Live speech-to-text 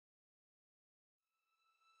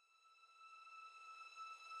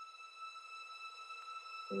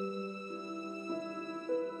Oh,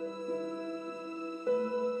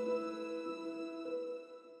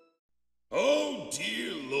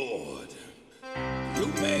 dear Lord, you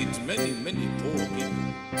made many, many poor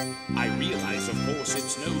people. I realize, of course,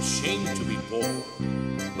 it's no shame to be poor,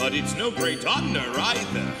 but it's no great honor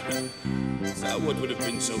either. So what would have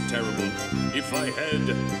been so terrible if I had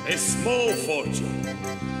a small fortune?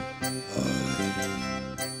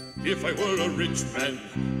 If I were a rich man,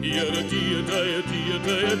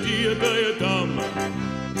 yada-dee-da-dee-da-dee-da-dee-da-dum.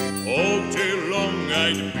 All day long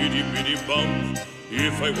I'd biddy-biddy-bum.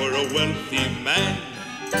 If I were a wealthy man,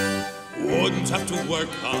 wouldn't have to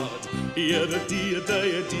work hard.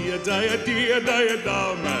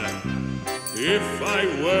 Yada-dee-da-dee-da-dee-da-dee-da-dum. If I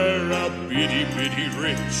were a biddy-biddy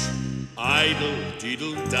rich,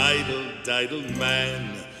 idle-diddle-diddle-diddle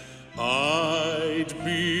man, I'd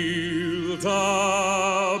build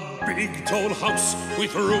a big tall house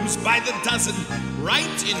with rooms by the dozen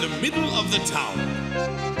right in the middle of the town.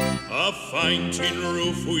 A fine tin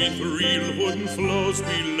roof with real wooden floors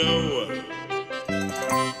below.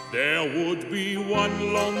 There would be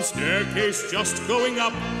one long staircase just going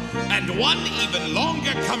up, and one even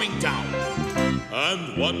longer coming down,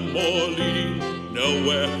 and one more leading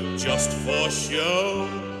nowhere just for show.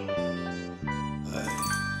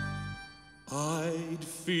 I'd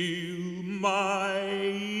fill my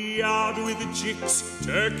yard with chicks,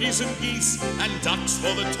 turkeys and geese, and ducks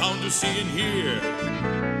for the town to see and hear,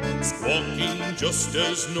 squawking just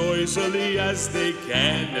as noisily as they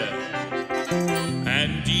can.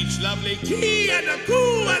 And each lovely kee and a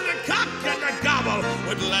coo and a cock and a gobble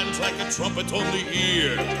would land like a trumpet on the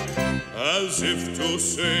ear, as if to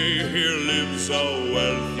say, here lives a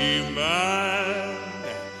wealthy man.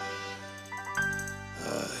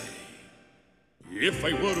 If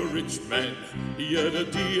I were a rich man,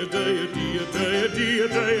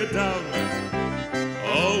 yada-dee-da-dee-da-dee-da-dee-da-dee-dum.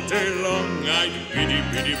 All day long I'd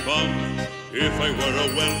biddy-biddy-bum. If I were a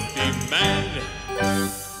wealthy man,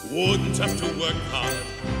 wouldn't have to work hard.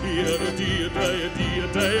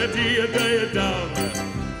 Yada-dee-da-dee-da-dee-da-dee-dum.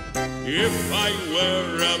 If I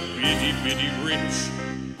were a biddy-biddy rich,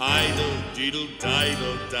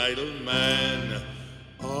 idle-diddle-diddle-diddle man,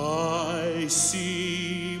 I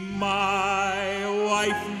see my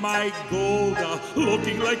wife, my Golda,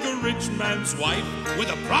 looking like a rich man's wife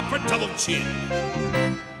with a proper double chin,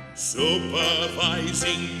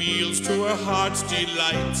 supervising meals to her heart's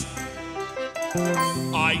delight.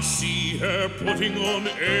 I see her putting on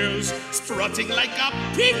airs, strutting like a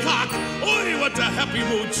peacock. Oi, what a happy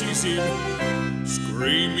mood she's in,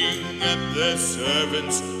 screaming at the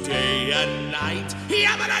servants day and night.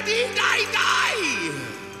 Yabba-da-dee-die-die!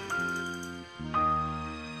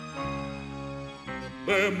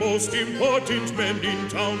 The most important men in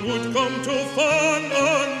town would come to fawn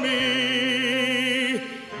on me.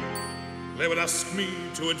 They would ask me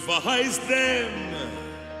to advise them,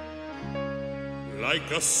 like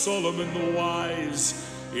a Solomon the Wise.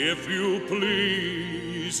 If you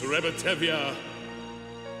please, Rebbe Tevye,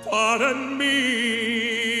 pardon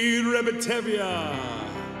me, Rebbe Tevye,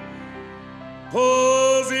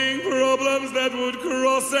 posing problems that would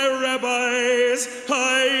cross a rabbi's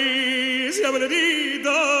eyes.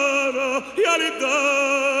 Yabba-da-dee-da-da,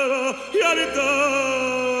 yadda-da-da,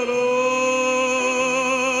 yadda-da-da.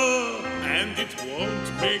 And it won't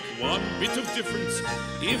make one bit of difference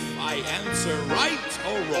if I answer right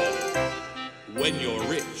or wrong. When you're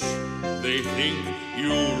rich, they think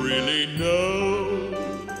you really know.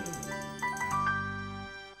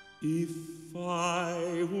 If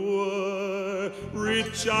I were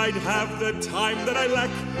rich, I'd have the time that I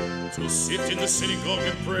lack to sit in the synagogue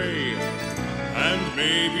and pray, and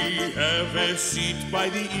maybe have a seat by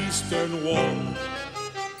the eastern wall.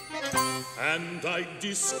 And I'd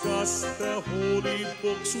discuss the holy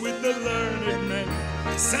books with the learned men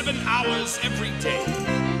 7 hours every day,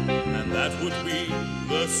 and that would be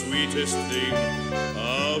the sweetest thing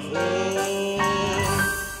of all.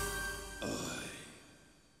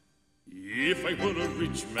 If I were a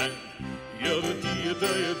rich man,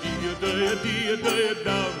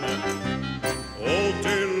 yada-dee-da-dee-da-dee-da-dee-da-dee-dum, all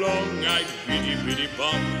day long I'd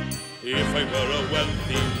biddy-biddy-bum. If I were a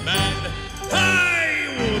wealthy man, I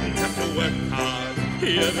wouldn't have to work hard.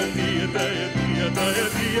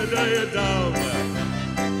 Yada-dee-da-dee-da-dee-da-dee-dum.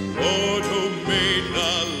 Lord, who made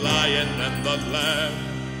the lion and the lamb,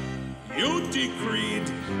 you decreed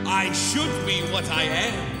I should be what I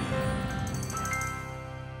am.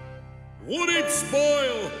 Would it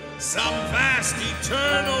spoil some vast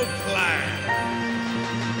eternal plan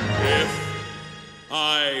if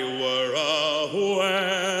I were a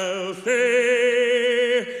wealthy